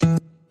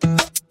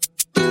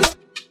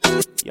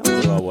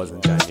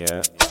wasn't done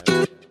yet.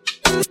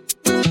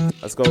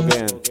 Let's go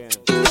again.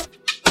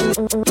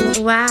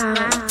 Wow,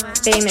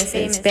 famous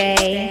is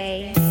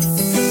Bay.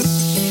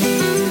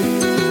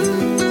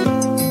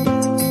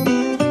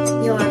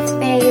 Your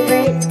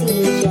favorite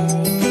DJ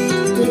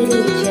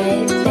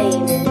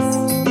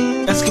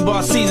Famous.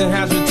 Escobar season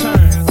has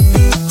returned.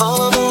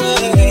 All on the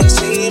way,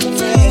 see my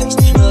friends.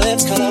 My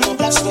lips cut up,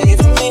 but stay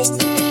from me.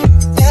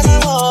 As I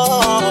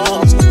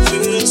walked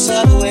through the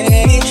subway,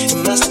 it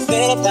must have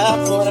been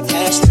about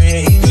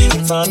 3:15.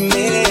 In front of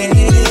me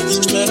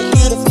stood a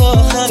beautiful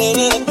honey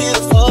with a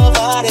beautiful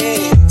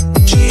body.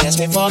 She asked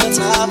me for the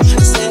top,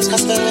 the same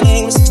custom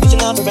name was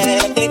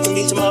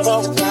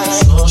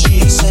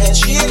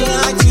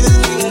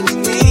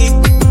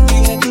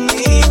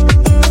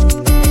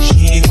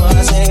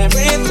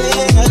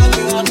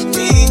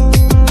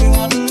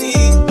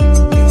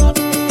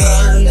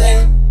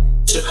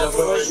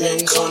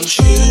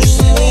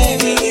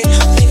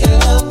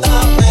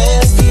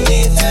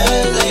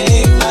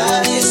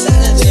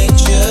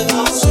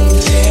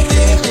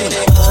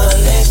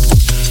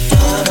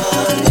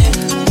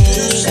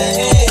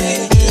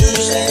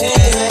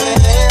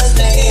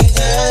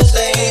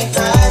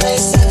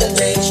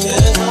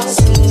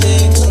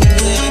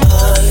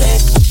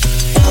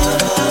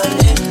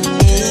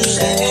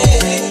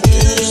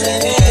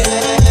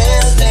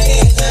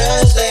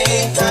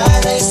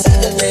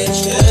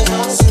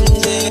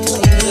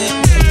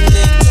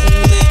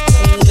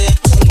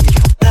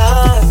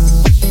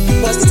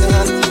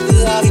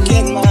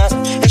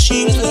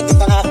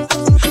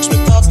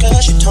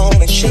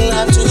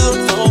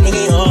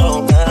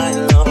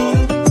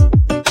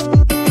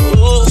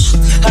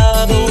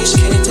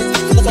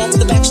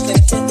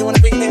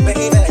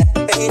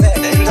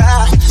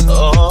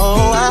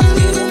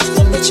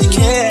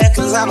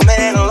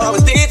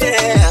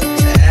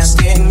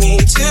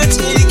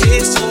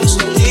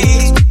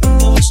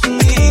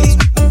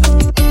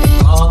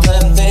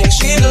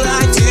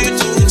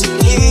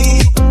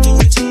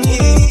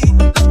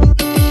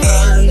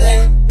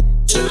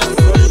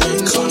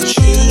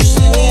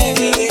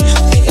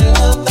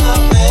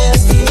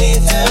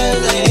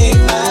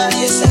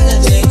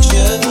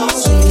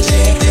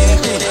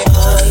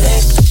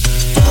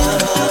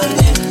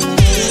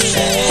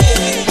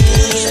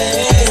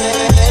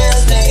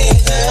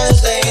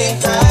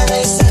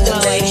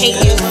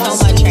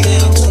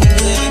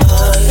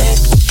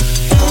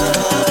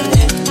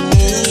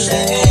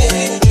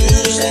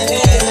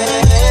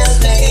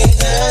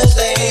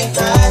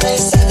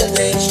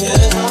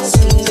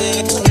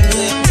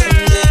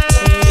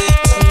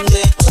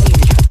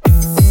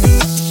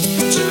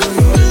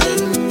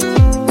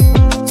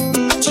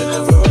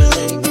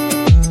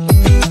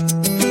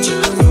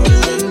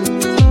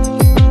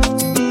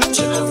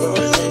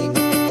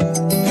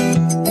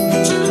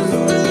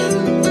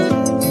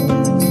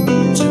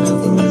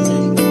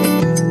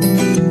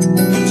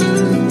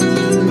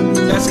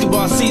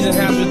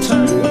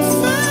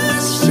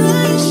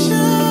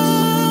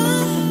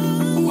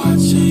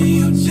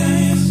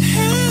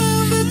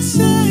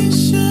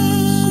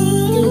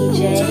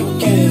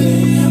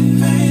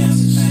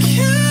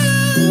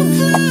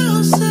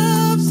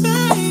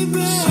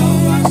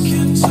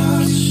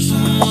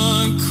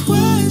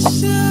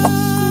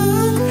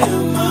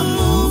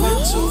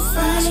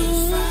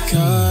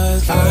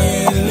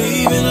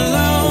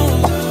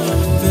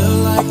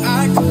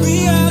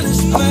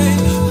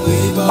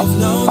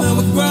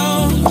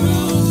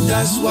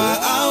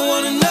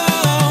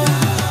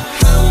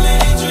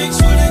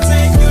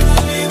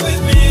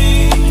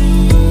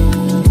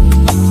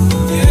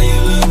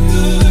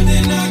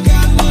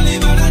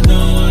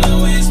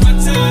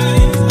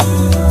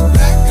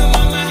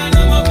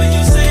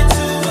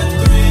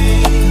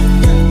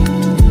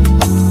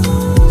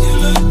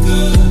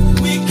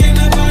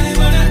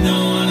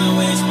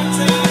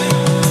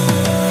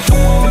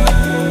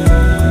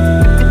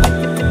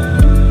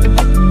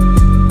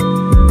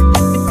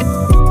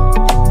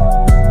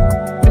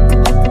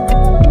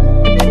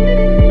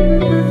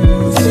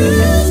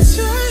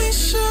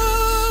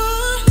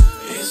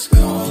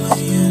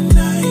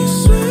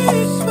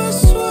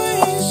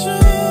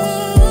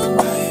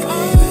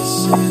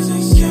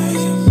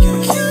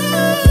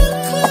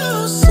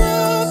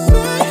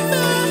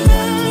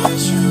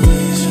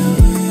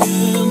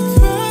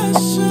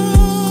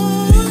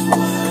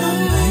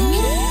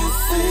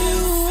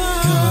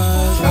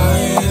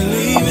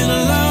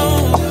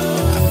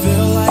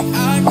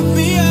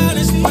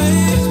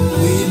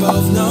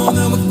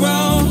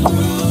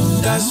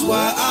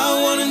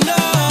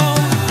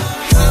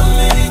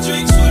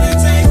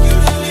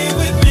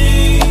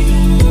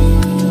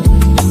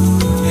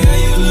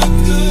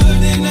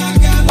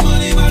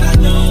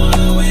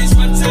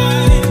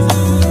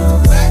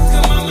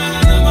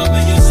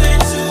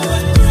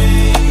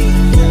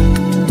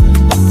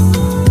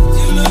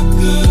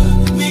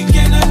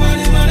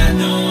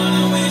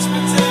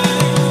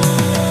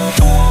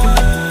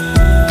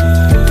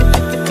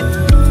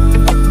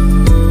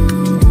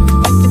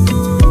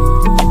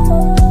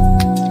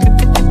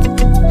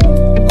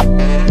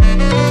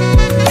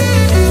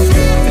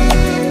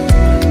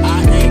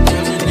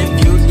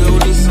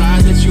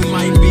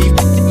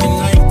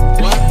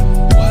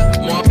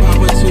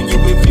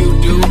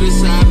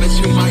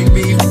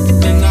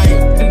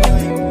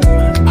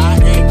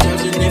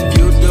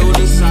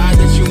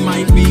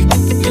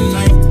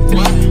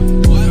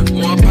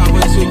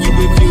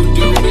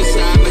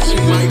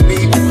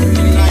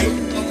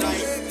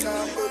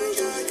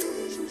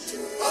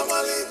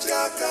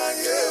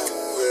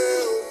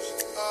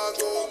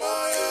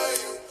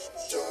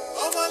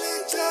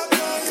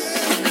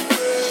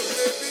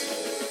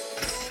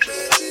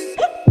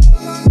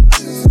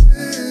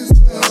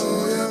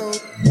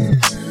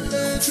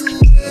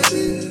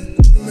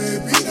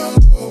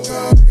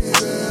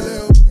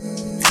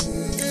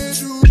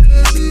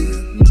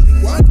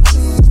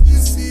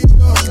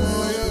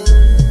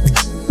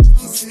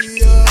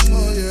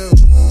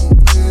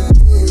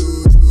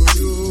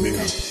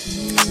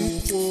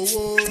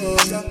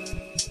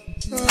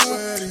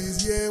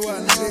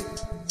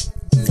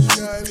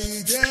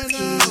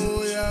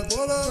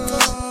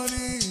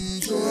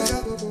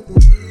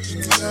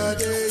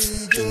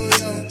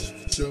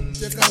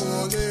make a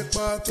wole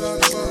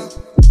patata.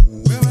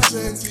 When my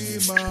sexy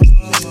mama,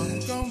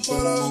 come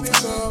follow me,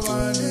 come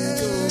I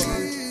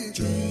need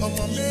you.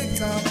 I'ma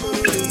make a move.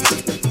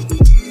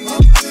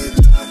 I'ma make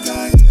a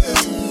kind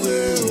of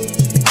way.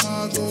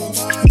 I go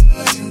mad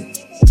at you.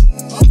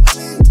 I'ma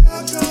make a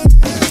kind of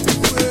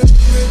way,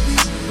 baby.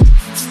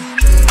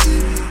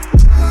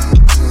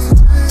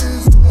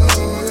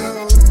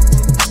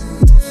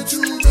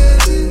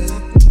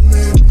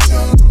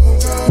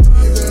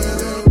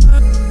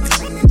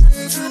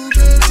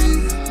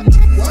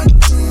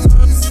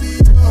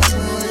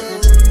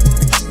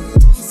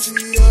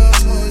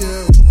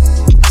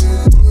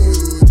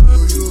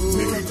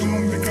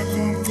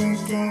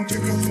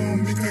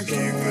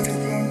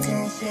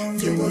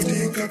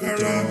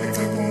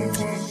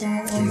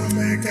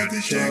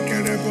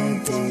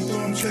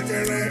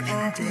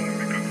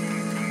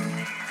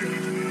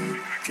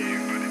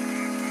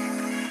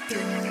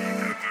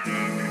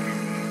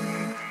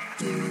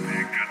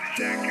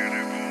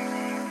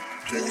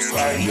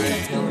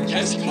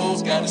 Escobar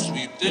gotta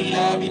sweep the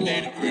lobby,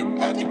 made a grip,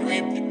 I can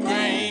grip the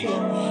grain.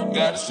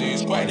 Gotta say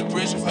it's quite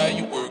impressive how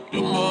you work the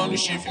morning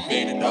shift and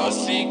made it all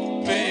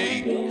single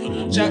pay.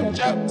 Chop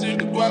chop to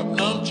the guap,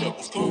 numb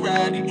chuckles,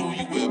 karate. Do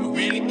you ever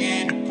really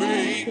get a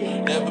break?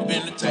 Never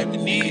been the type to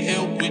need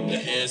help with the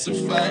hands of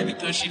fighting,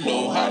 cause she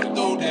know how to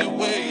go that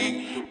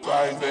way.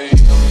 Private,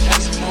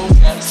 Escobar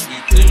gotta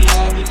sweep the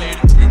lobby, made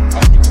a grip,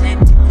 I can grip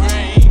the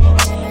grain.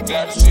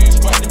 Gotta say it's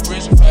quite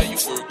impressive how you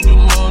work the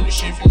morning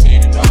shift and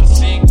made it all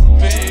single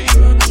pay.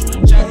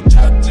 Chop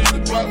chop to the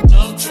guap,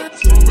 numb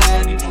chuckles,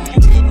 karate. Do you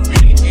ever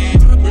really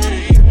get a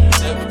break?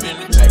 Never been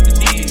the type to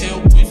need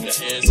help with the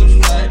hands of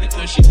fighting,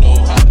 cause she know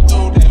how to go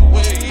that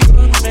way.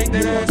 Make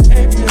that ass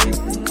heavy,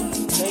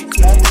 take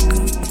flight,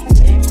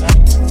 take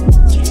flight,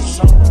 to the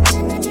sun.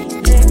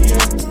 Yeah,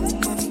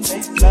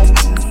 take flight, take flight,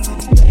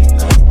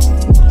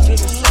 to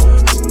the sun.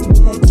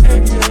 Yeah,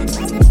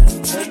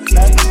 take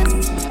flight,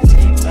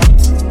 take flight,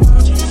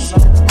 to the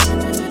sun.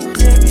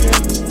 Yeah,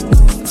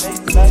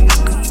 take flight,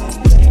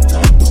 take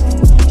flight,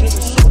 to the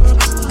sun.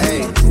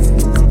 Hey.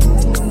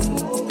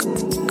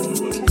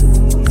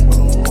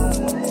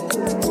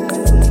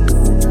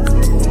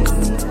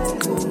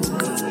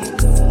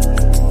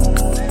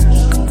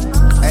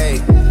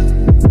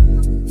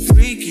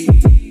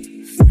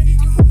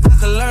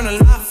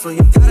 From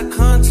you, gotta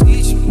come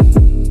teach me.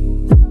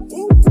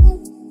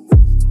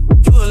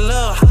 You a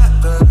little hot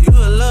girl, you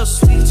a little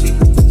sweetie.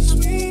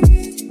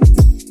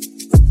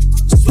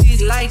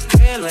 Sweet like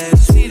Pearland,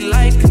 sweet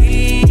like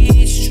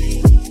peach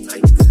tree.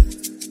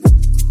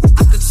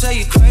 I could tell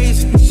you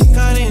crazy, she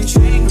kinda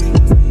intrigue me.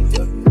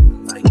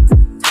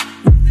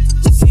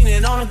 Seen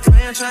it on the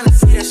gram, tryna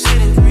see that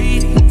shit in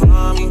 3D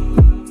from me.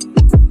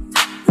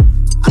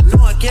 I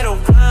know I get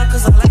around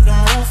cause I like to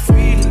move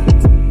freely.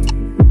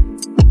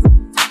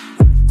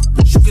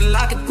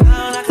 Lock it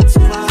down, I can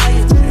tell how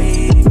you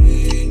treat.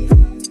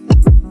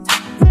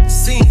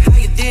 Seeing how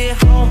you did,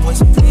 homeboy,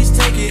 so please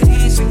take it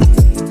easy.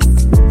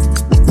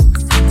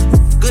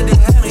 Good to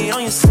have me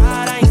on your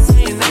side, I ain't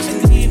saying that you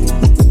need me.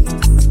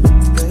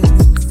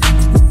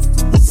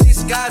 See,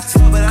 sky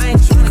tall, but I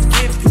ain't tryna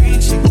get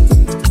preachy.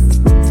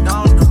 No,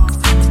 no.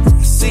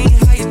 Seeing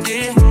how you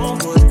did,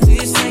 homeboy,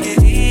 please take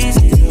it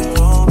easy.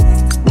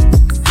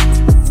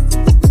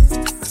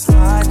 Cause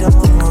I don't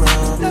wanna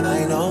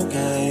play no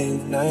game,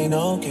 play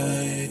no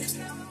games.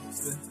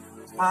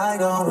 I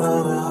don't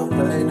wanna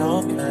play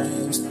no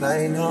games,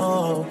 play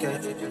no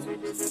games.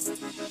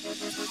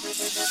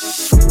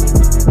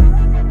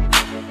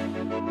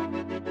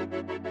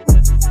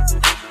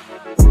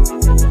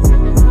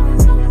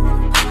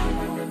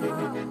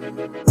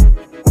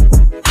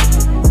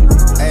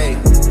 Hey.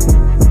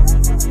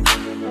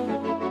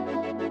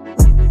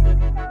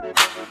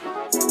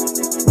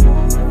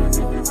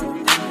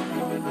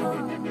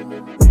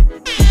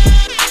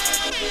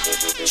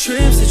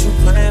 Trips that you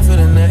plan for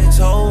the next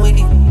whole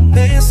week.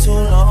 Been too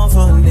long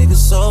for a nigga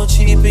so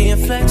cheap. And your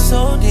flex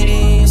OD,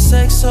 your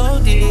sex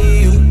OD.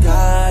 You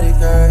got it,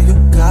 girl, you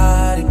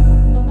got it.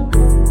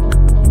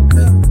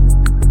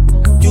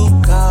 You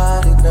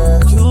got it, girl,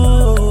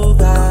 you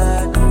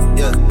got it.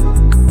 Yeah.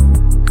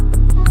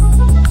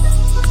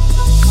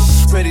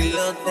 Pretty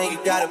little thing, you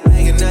got it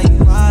banging, now you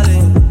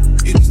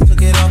wildin'. You just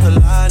took it off the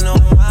line, no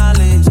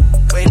mileage.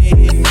 Waiting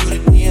here, you the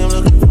DM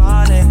looking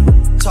funny.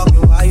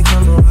 Talking while you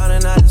come around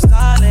and I just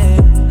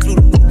starting. Do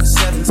the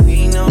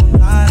 17 on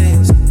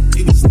bodies.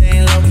 You been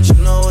staying low, but you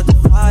know what the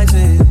price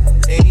is.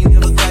 They ain't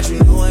never got you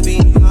knowing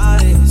being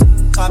modest.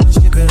 Poppin'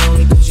 shit, but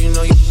only cause you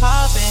know you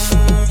poppin',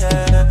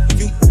 yeah.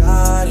 You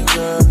got it,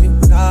 girl, you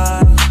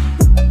got it.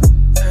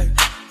 Hey.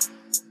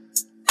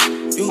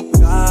 You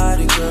got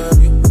it, girl,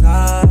 you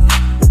got it.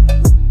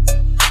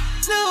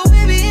 No,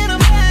 baby, and I'm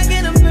back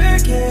in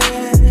American.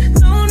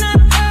 No, not a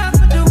pop,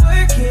 but the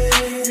work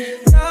it.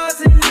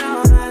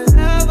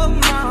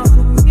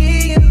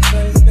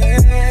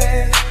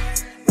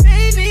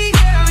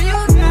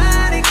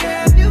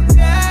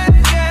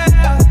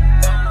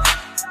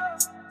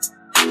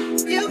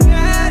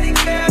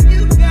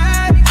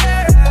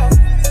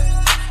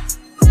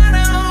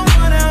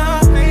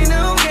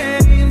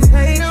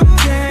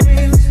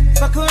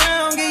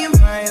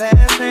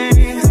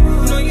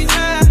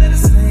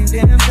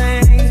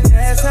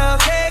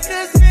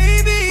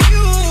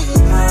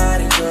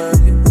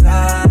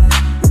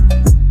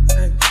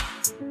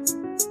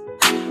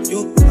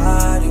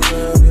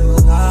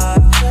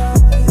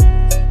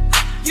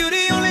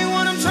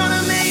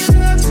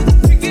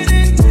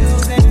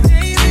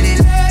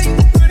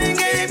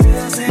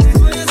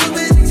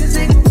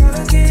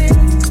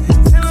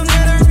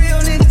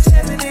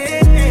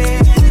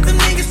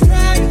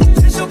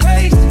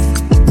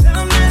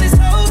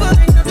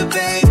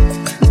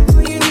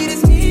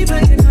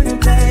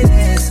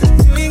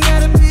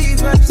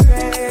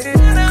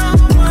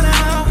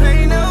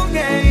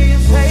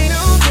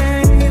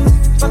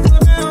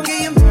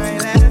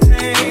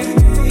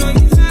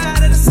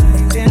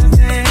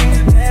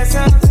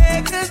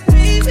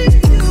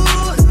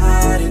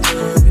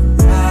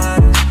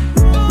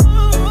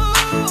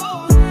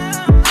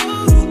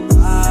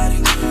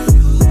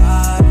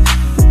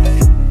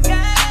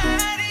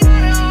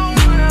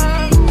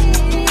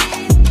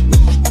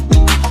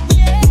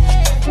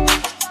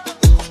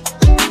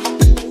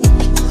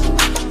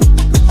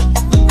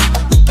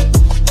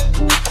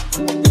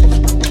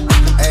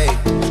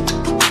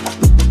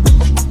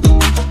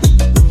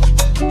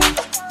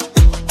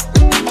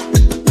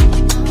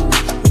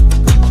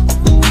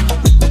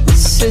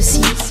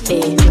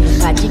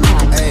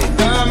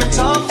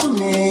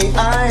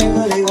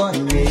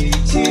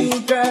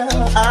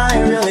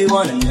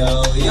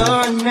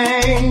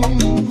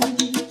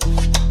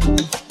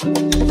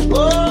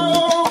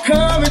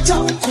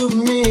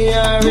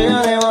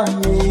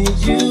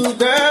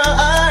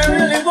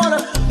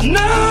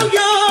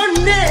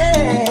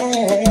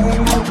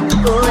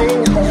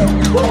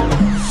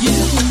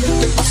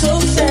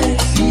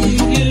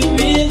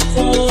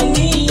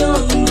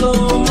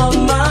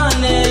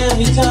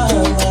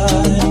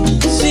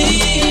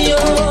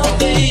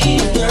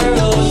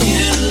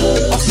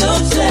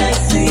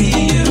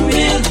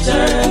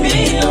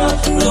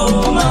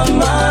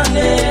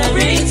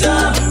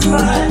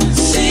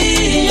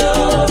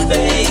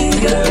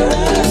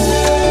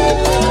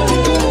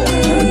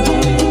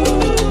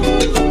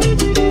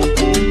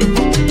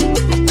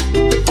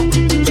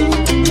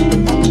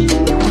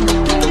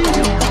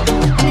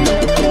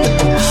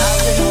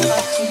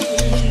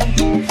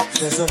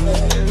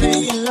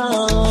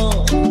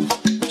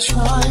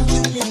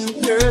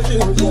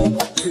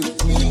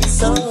 be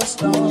so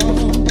strong.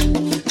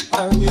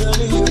 I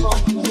really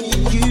want to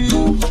meet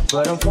you,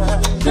 but I'm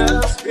kind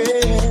of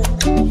scared.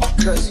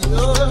 Cause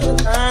you're the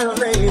kind of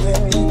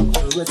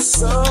lady with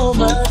so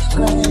much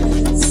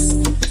class.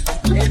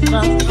 Make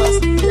my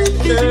trust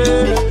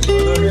together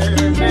for the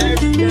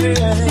next day.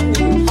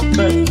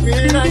 But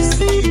when I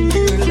see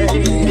you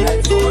late,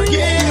 I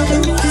forget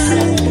what I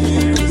said.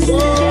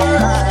 Before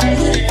I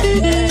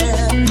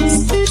dance,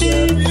 the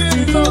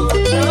beautiful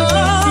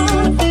girl,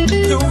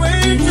 the way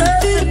you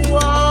touch and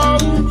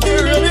walk, you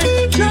really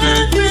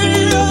turn me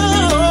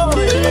on.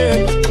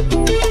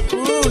 Yeah.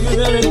 Ooh, you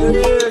really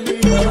turn me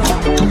on.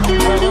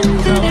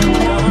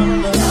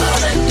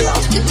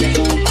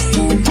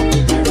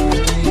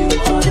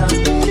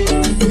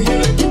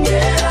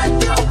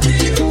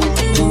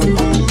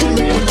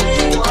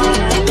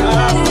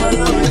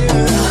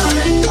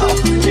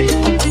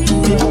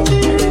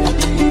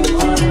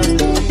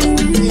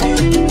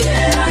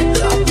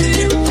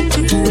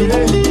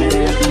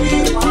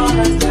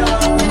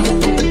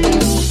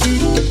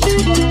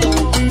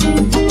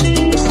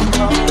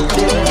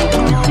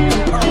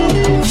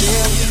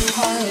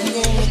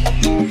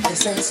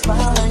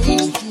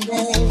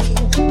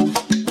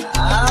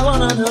 I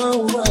wanna know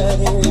what it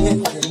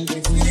is that you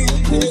feel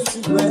this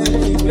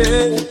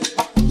way.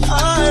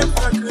 If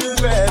I could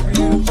grab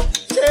you,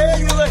 tell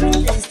you what it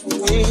is to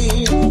me.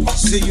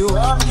 See you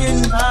walking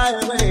my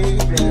way,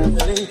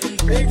 really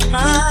make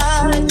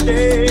my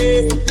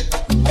day.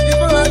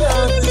 People are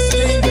going to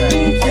say that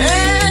you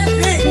can't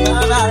take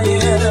my body.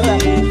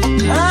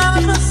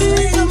 I'm a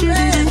single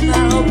man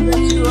now, but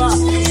you are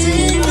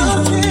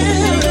single man.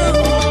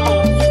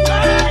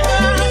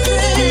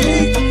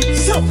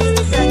 Something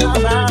that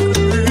I'm out of.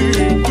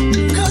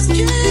 Cause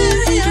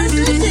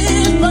curiosity,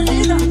 but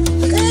you know,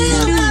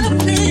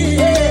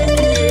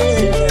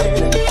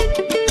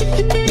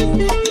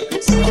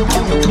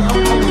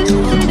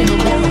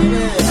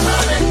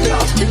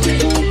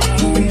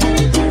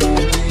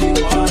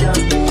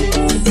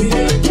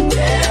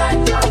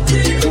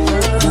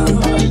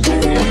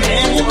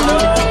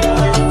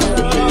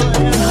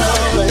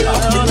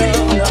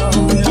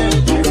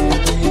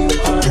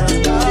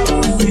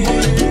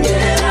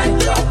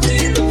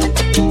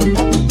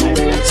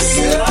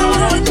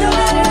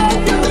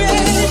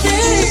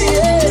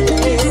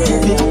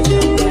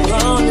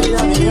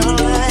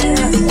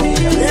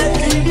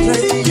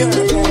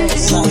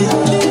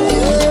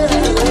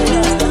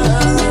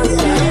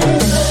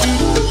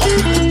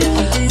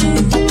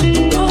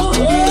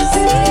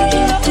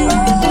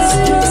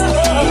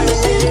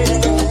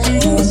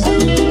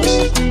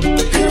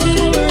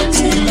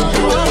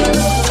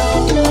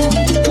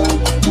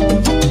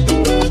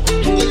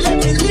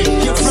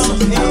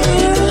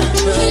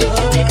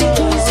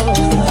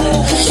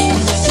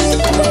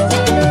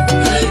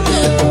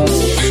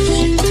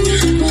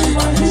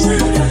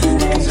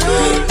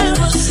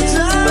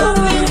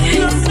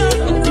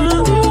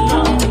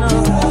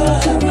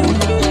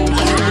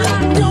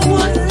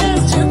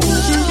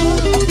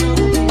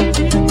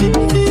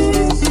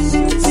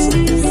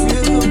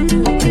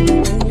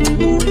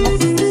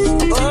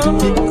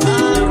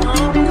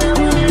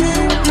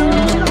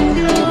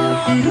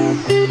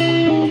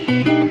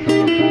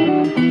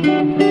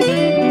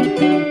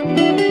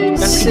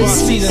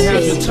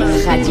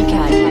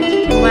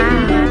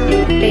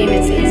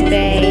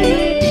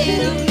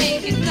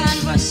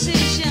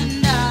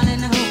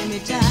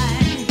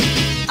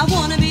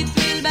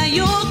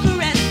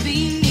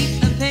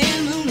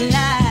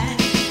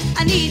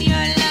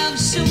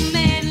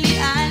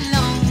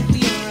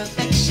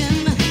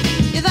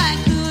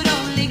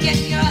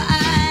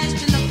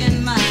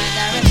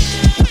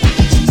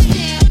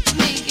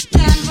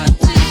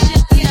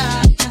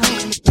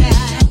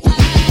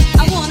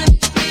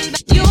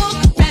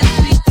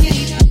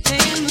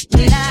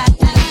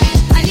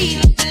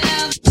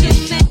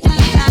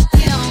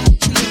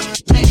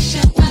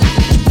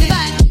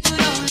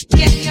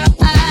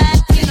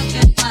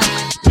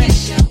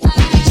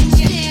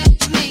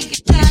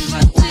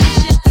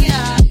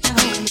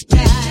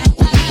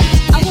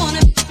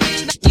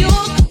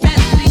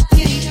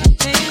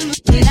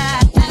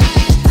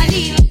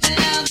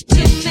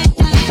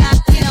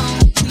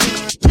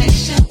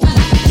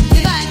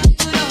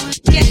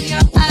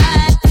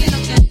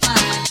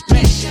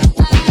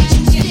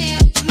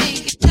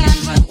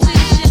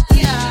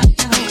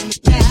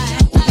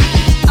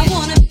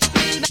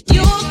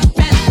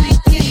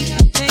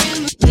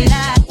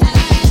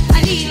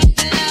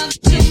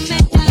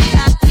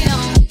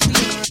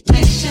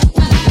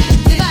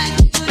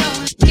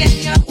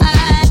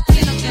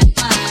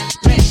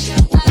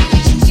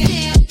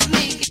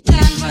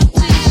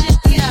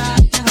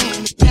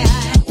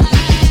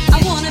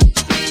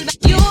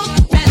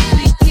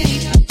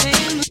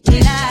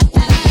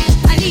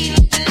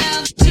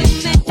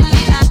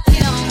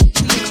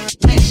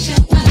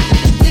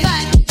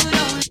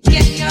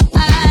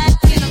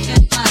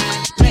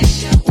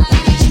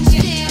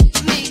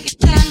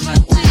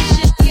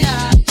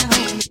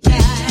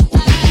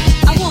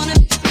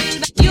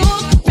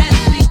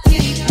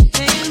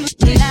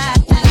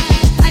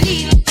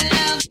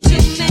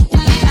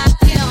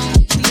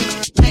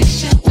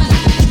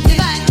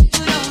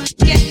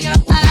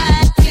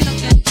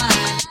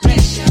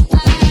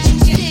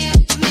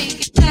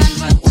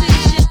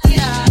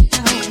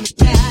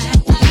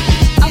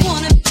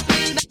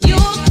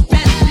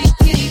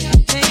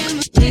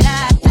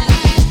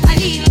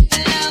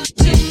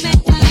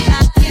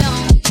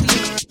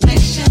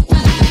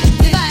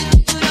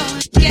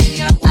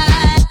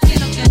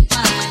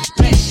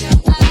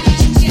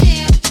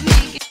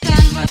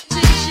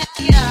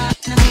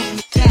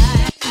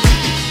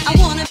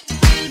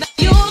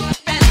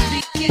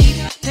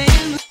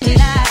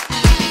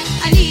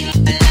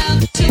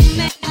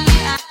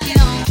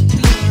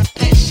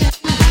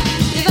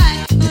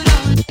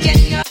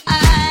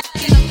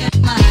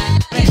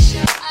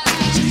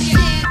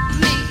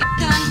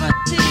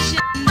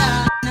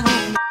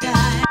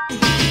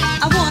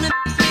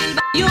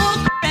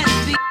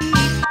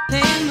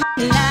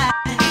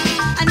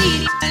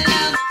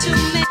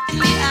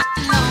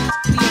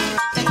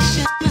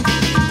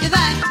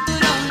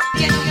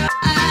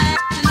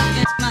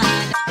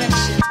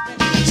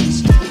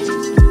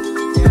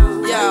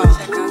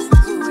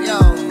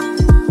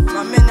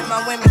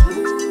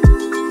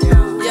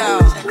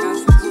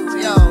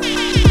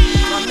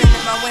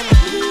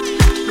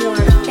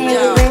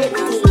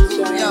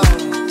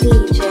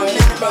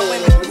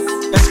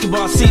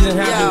 season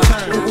has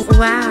returned.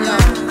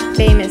 Wow,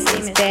 famous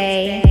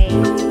Bay.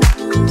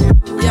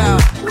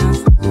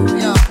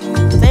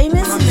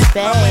 Famous is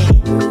Bay.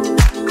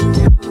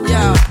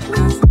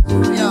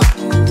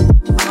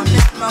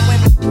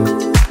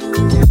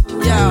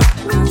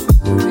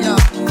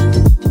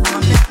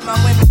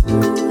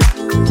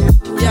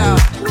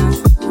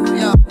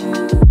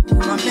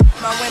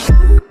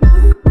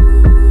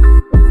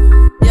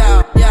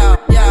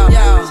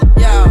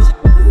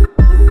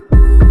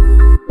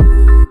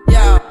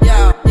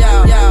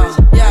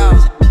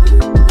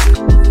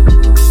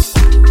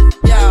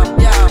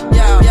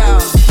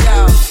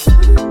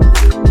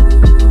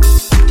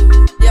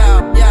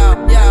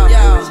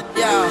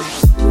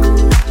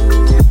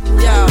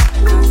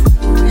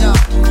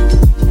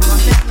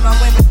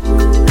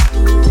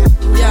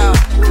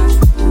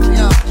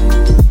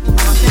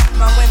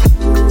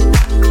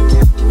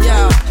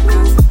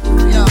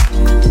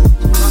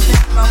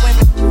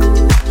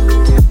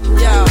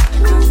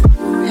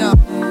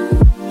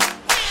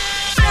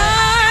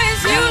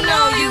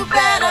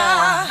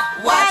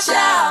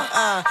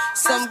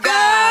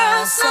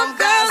 Some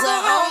girls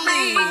are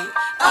only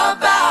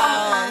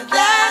about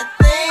that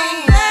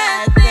thing,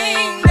 that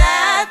thing,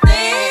 that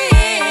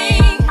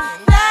thing,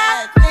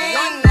 that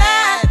thing,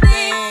 that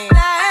thing,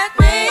 that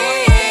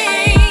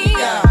thing.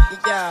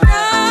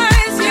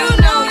 Guys, you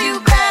know you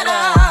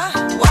better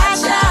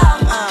watch out.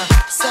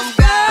 Some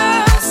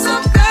girls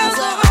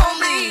are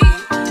only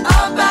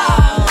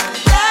about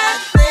that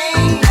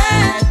thing,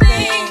 that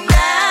thing,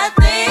 that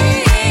thing,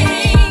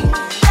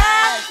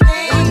 that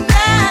thing,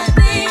 that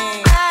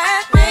thing,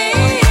 that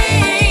thing.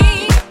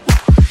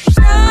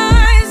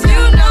 Guys,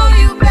 you know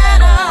you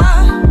better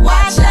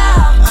watch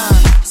out.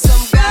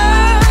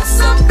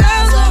 Some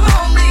girls are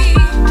only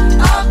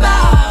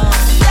about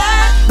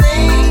that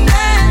thing,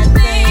 that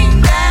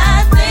thing,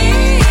 that thing,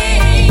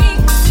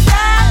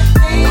 that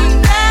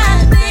thing,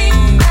 that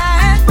thing,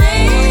 that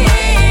thing.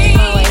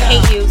 Oh, I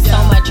hate you so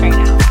much right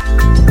now.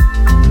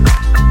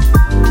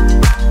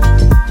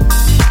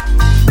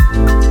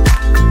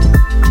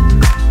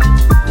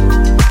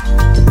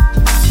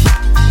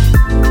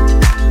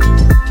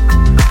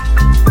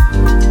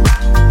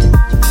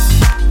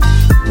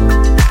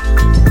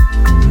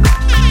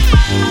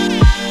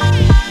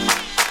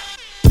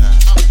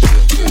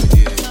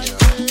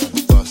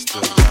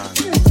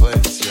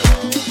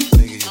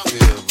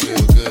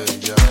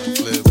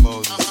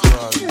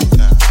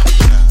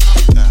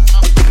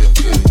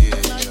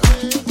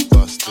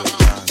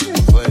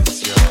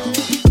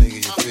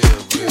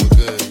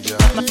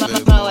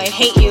 Oh, I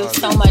hate you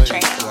so much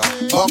right now.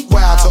 Buck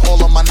wild to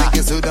all of my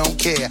niggas who don't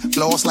care.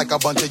 Floss like a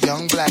bunch of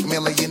young black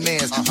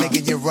millionaires.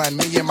 Making you run,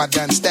 me and my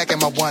done, stacking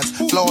my ones.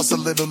 Floss a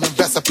little,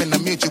 invest up in the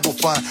mutual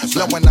fund.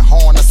 Blowing the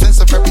horn, a sense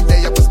of every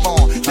day I was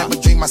born. Never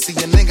dream I see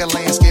a nigga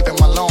landscaping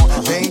my lawn.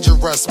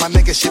 Dangerous, my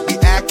nigga should be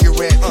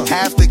accurate.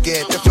 Have to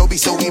get, the flow be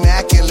so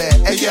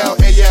immaculate. Hey yo,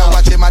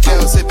 watching my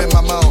dough, sipping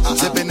my mo.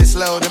 Sipping it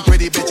slow, them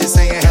pretty bitches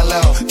saying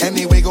hello.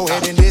 Anyway, go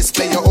ahead and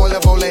display your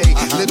olive ole.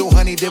 Little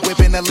honey dip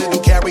whipping a little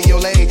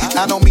cabriolet.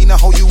 I don't mean to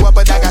hold you up,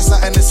 but I got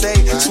something to say.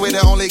 Swear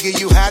to only give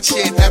you hot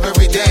shit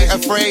every day.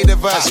 Afraid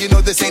of us, you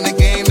know this ain't a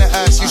game to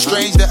us. You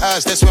strange to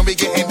us, that's when we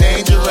getting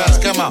dangerous.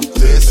 Come on.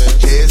 This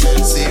is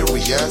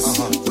serious.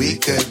 We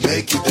could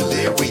make you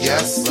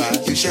delirious.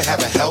 You should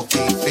have a healthy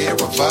fear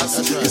of us.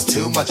 Cause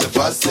too much of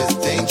us is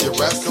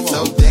dangerous.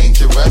 So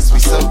dangerous, we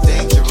so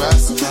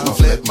dangerous. My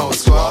flip mode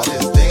squad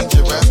is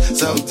dangerous.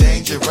 So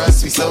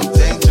dangerous, we so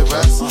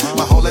dangerous.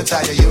 My whole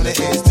entire unit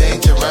is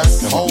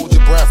dangerous. Hold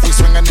your breath, we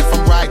swinging it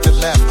from right to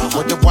left.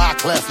 With the wide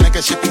clef,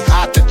 nigga should be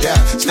hot to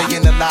death.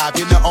 Staying alive,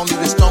 you know only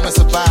the strongest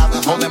survive.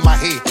 Holding my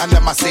heat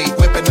under my seat,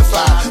 whipping the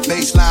fire.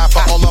 Baseline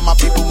for all of my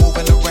people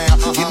moving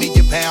around. Give me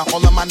your pound,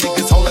 all of my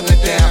niggas holding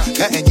it down.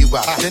 Cutting you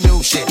up, the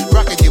new shit,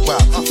 rocking you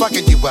up,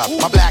 fucking you up.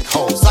 My black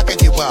hole, sucking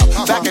you up.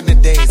 Back in the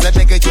days, that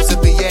nigga used to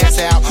be ass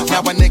out.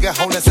 Now a nigga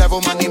holding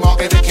several money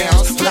market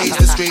accounts. Blaze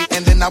the street,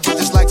 and then I would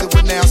just like to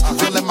announce.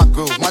 Feeling my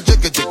groove, my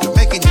jigger,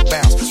 making you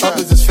bounce.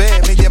 Others is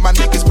fair, me and my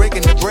niggas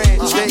breaking the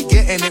bread. Straight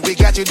getting it, we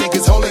got you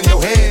niggas holding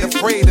your head.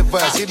 Afraid of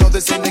us, you know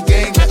this ain't the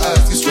game to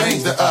us. You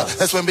strange to us,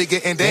 that's when we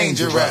getting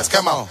dangerous.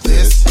 Come on.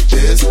 This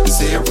is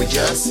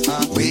serious.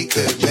 We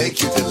could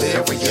make you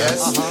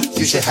delirious.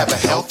 You should have a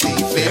healthy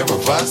fear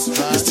of us.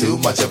 Cause too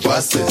much of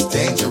us is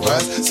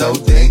dangerous. So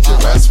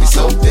dangerous, we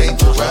so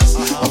dangerous.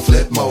 My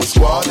flip mode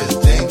squad is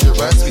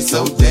dangerous. We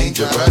so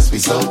dangerous, we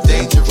so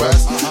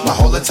dangerous. My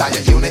whole entire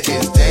unit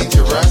is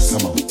dangerous.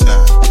 Come on,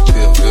 time.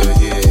 Feel good,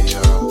 yeah,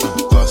 y'all.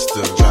 Bust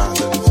the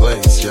rhymes in the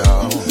place,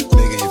 y'all.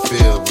 Nigga, you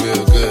feel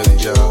real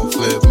good, y'all.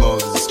 Flip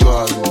mode is the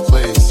squad in the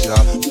place,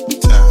 y'all.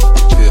 Time.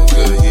 Feel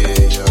good,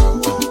 yeah, y'all.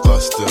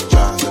 Bust the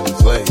rhymes in the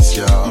place,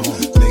 y'all.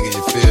 Nigga,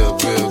 you feel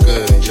real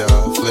good,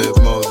 y'all. Flip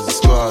mode is the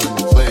squad in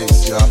the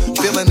place, y'all.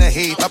 Feeling the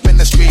heat up in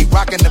the street,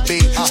 rocking rocking the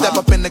beat. Step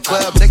up in the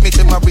club, take me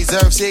to my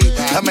reserve seat.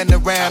 Coming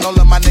around, all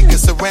of my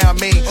niggas surround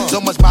me. So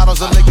much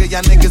bottles of liquor,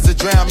 y'all niggas will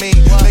drown me.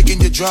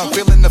 Making you drunk,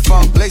 feeling the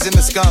funk, blazing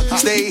the skunk.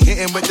 Stay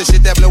hitting with the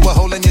shit that blow a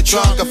hole in your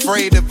trunk.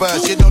 Afraid of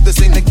us, you know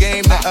this ain't the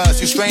game to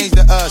us. You strange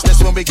to us,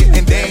 that's when we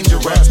getting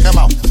dangerous. Come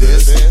on.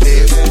 This is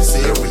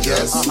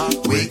serious.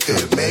 We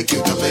could make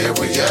you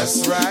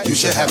delirious. You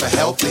should have a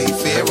healthy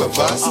fear of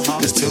us.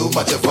 Cause too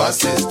much of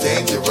us is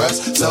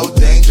dangerous. So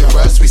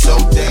dangerous, we so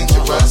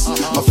dangerous.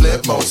 My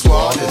flip mode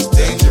squad is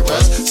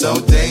dangerous. So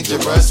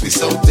dangerous, we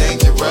so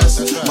dangerous.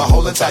 My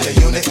whole entire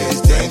unit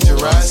is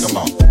dangerous. Come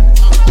on.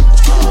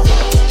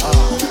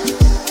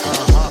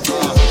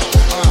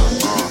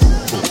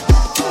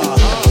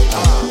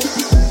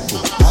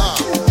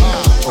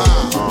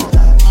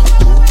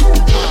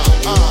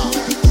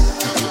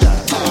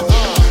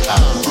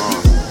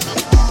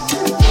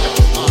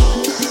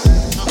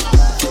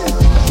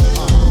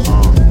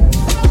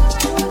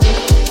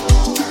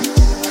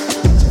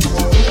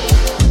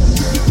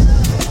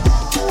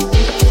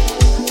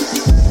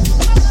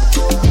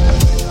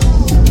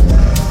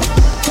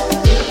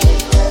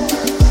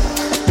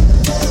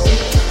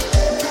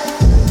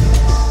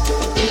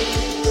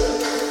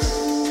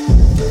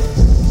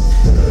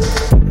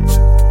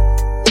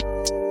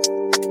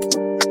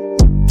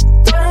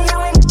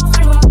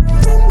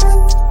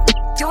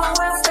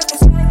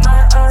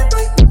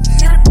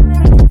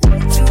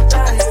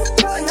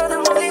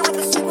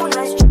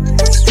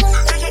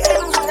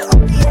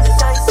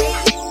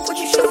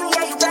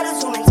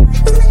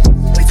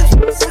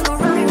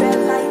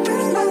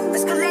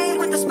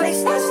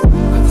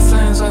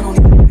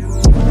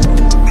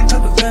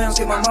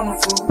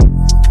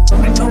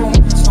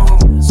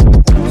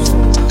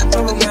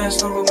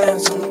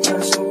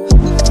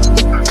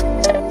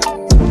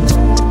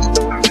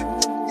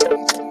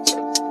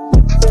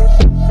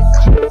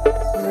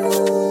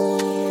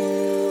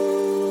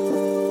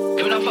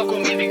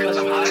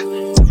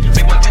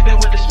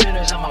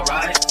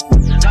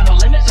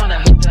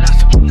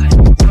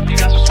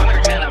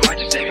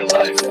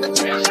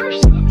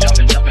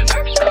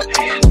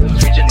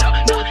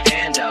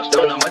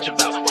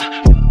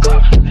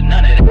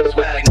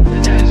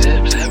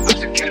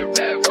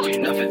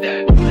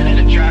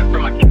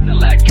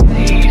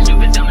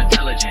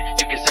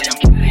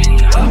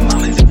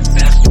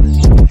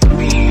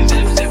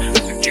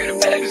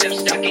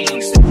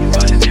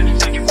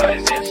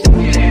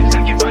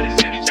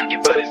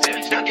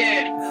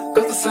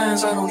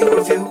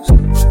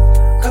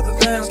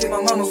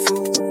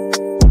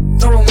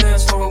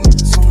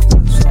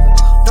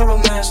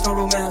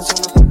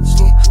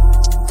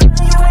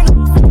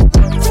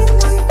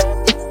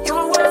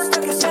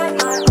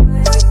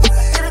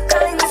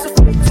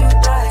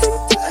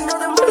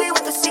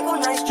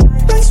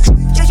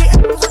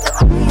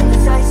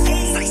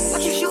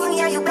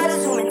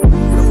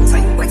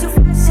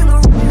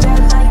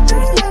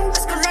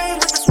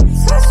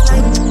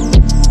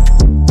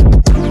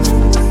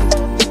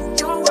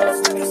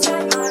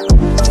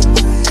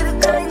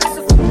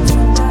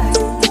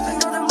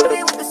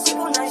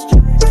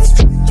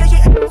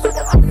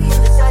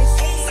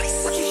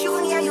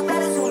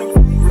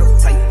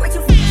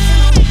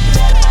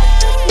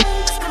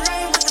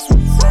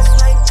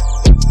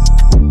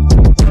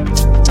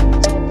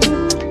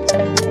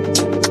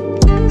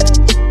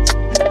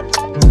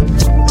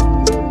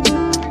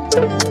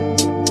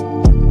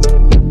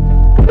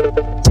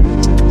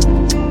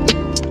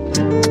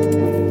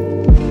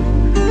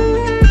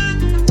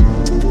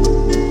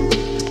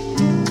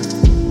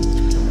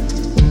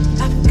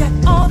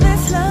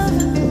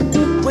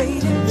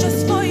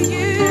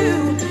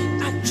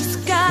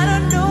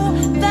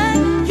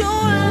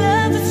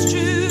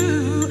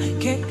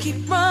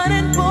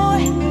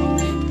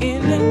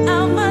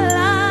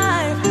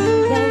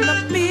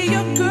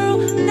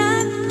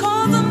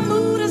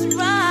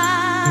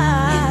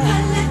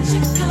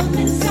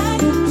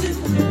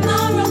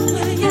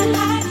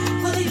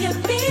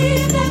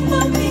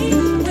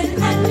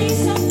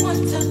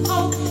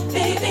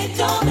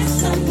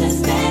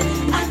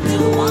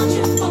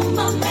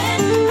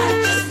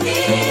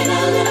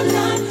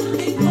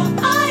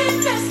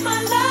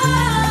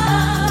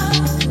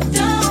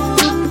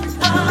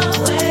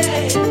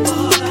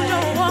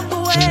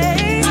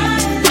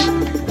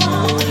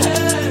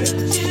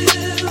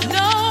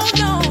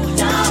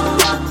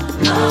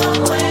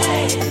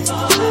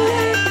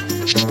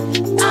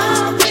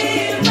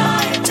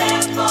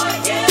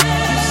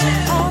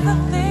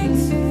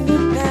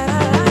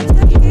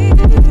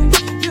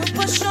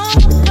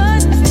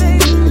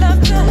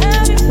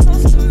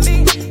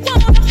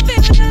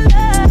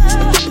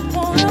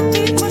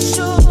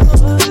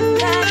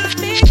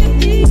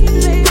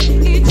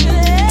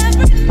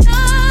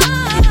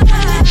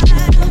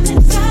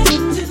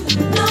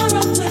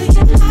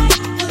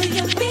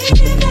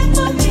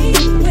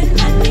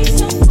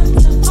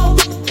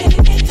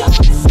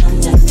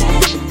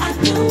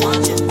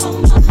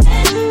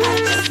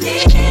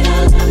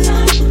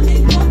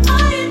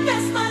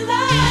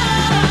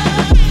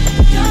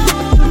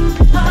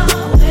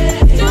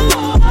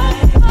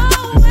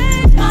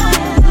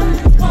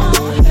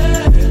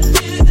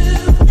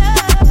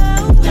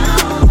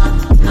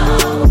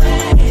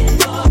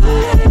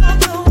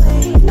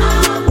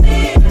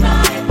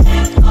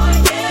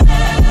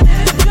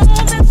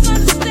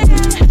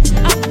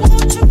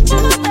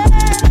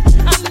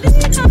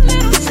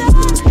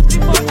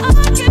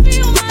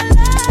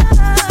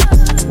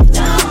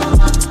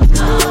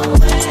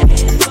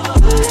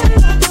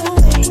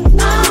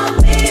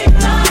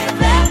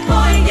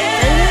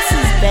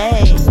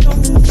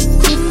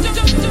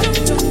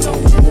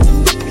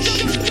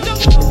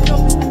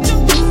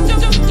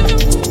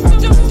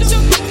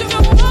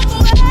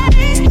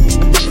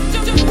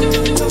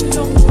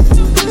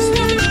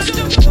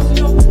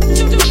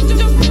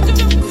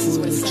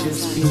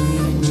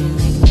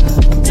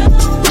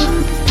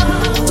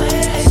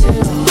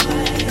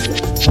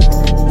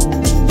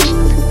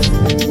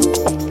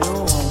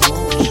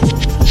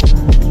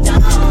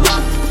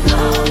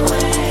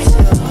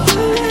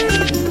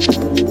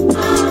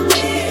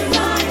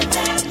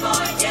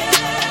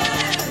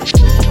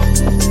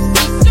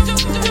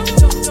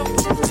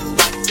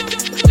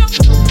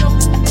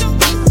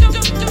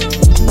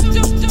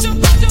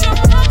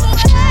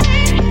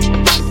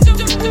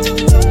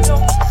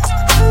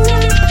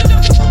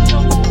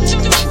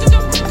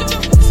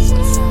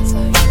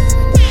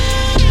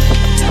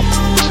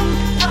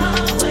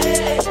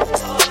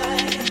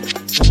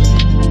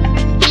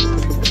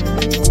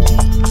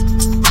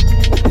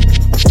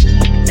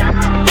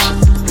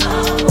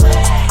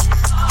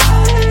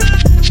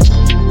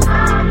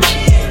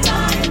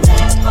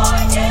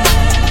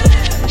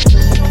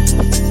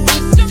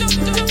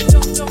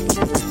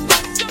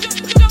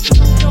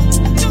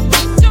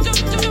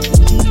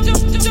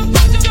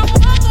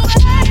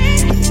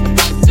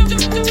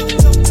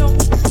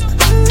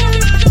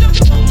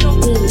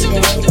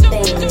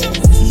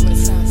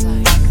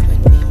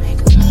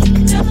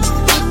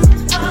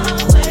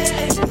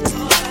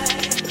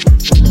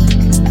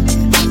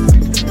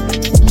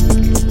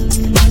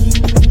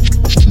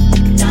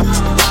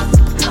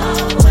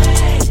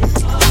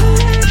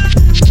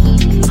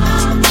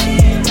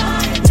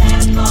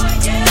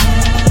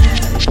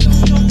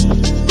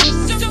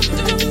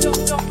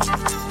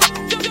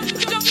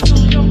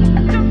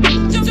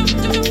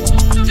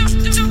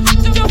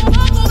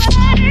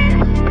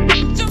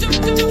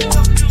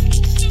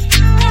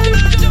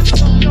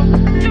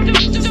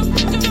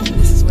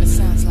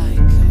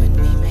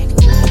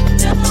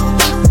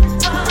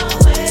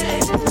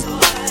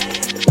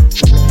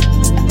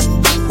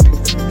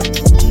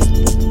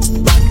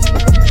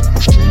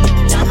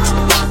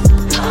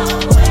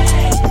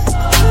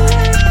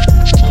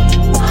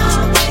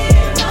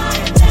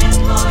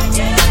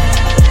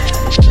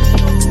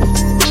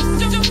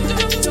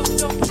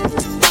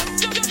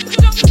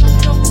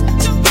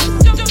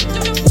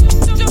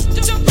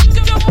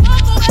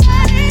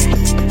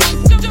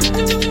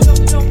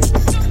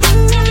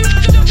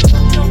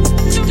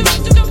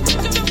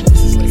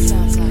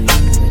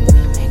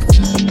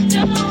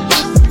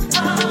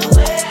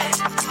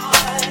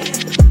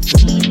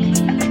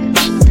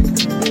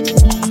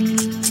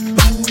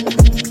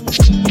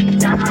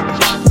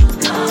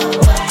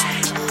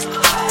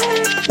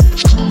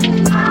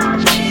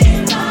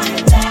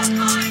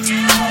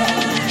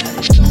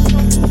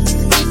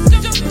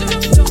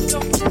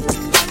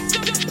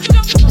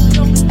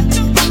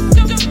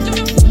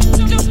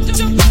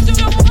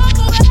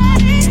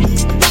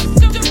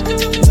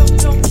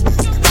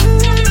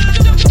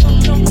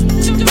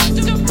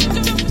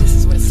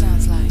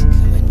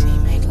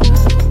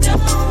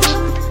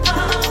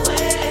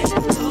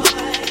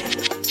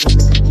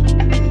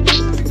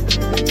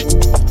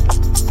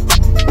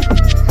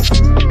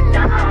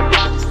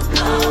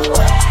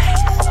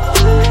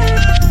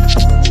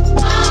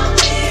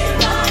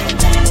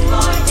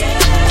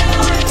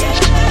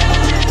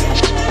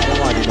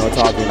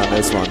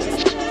 this one.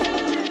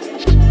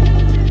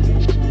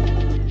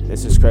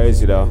 This is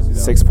crazy though.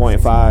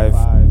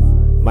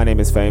 6.5. My name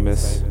is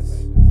Famous.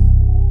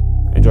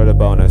 Enjoy the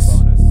bonus.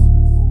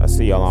 I'll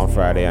see y'all on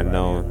Friday at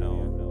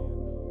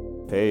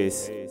noon.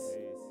 Peace.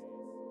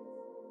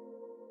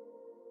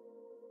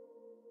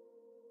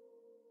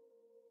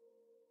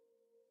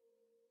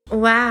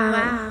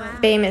 Wow.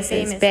 Famous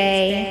is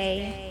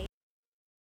Bay.